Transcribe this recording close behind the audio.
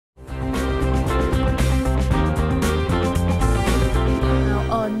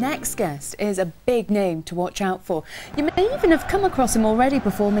next guest is a big name to watch out for. You may even have come across him already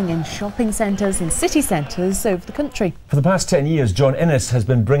performing in shopping centres and city centres over the country. For the past 10 years, John Innes has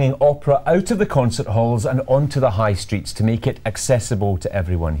been bringing opera out of the concert halls and onto the high streets to make it accessible to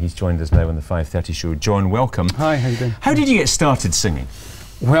everyone. He's joined us now on the 5:30 show. John, welcome. Hi, how you doing? How did you get started singing?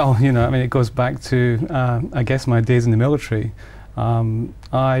 Well, you know, I mean, it goes back to, I guess, my days in the military.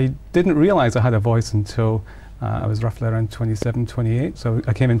 I didn't realise I had a voice until I was roughly around 27, 28, so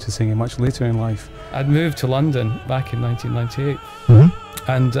I came into singing much later in life. I'd moved to London back in 1998,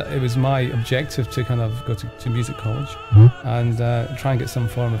 and it was my objective to kind of go to music college and try and get some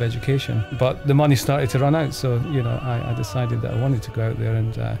form of education. But the money started to run out, so you know, I decided that I wanted to go out there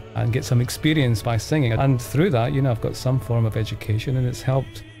and get some experience by singing. And through that, you know, I've got some form of education, and it's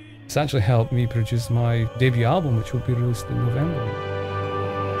actually helped me produce my debut album, which will be released in November.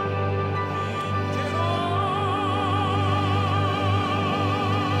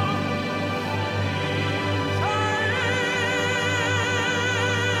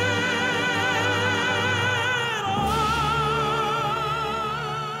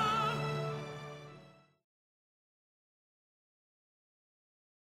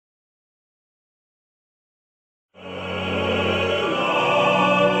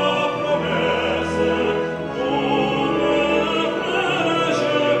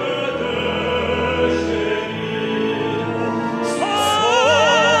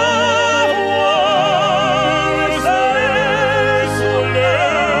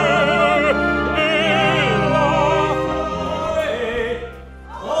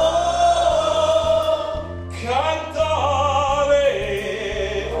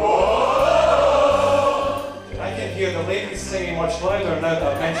 Singing much louder now that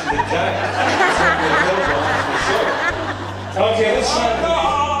I've mentioned the jacket. Okay, let's try.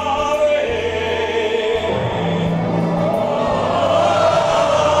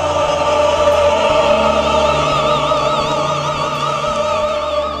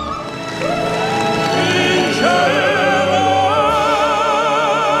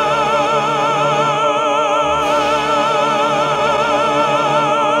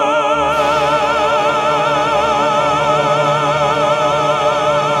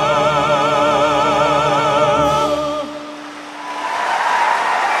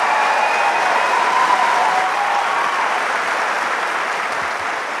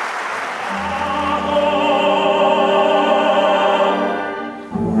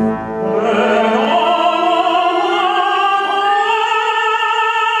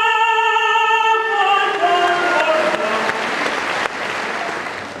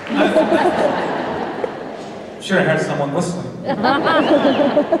 Sure, I heard someone whistling. I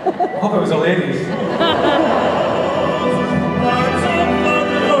hope it was a lady.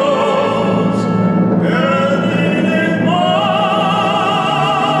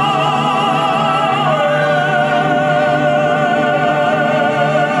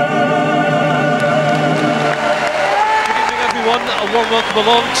 A warm welcome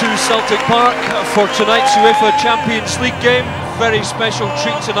along to Celtic Park for tonight's UEFA Champions League game. Very special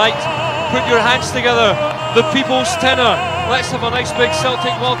treat tonight. Put your hands together, the People's Tenor. Let's have a nice big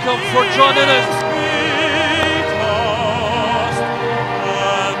Celtic welcome for John Innes.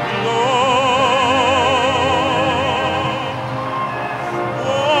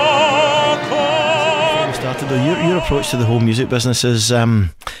 Your approach to the whole music business is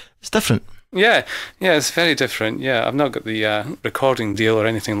it's different. Yeah, it's very different. Yeah, I've not got the recording deal or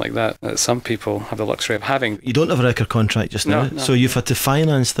anything like that some people have the luxury of having. You don't have a record contract just now, no. So you've had to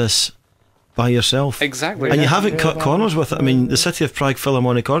finance this by yourself. Exactly. And you haven't cut corners with it. I mean, the City of Prague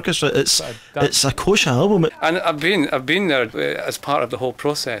Philharmonic Orchestra, it's a kosher album. And I've been there as part of the whole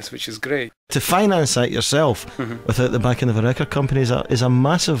process, which is great. To finance that yourself without the backing of a record company is a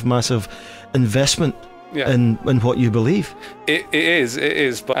massive, massive investment. Yeah. In what you believe. It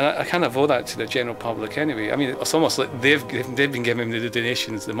is, but I kind of owe that to the general public anyway. I mean, it's almost like they've been giving me the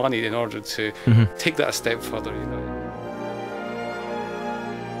donations, the money, in order to take that a step further, you know.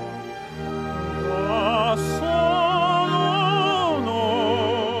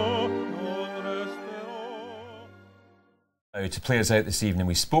 Now, to play us out this evening,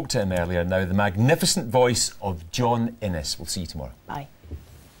 we spoke to him earlier. Now, the magnificent voice of John Innes. We'll see you tomorrow. Bye.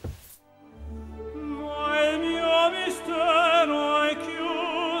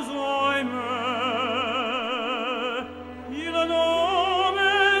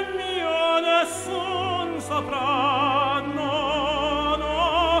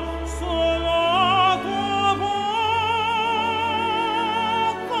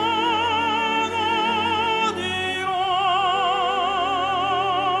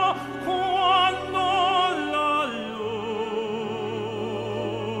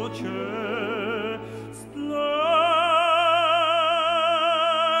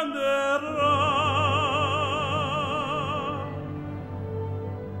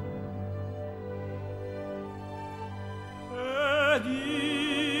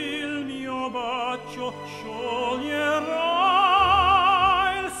 occhio scioglie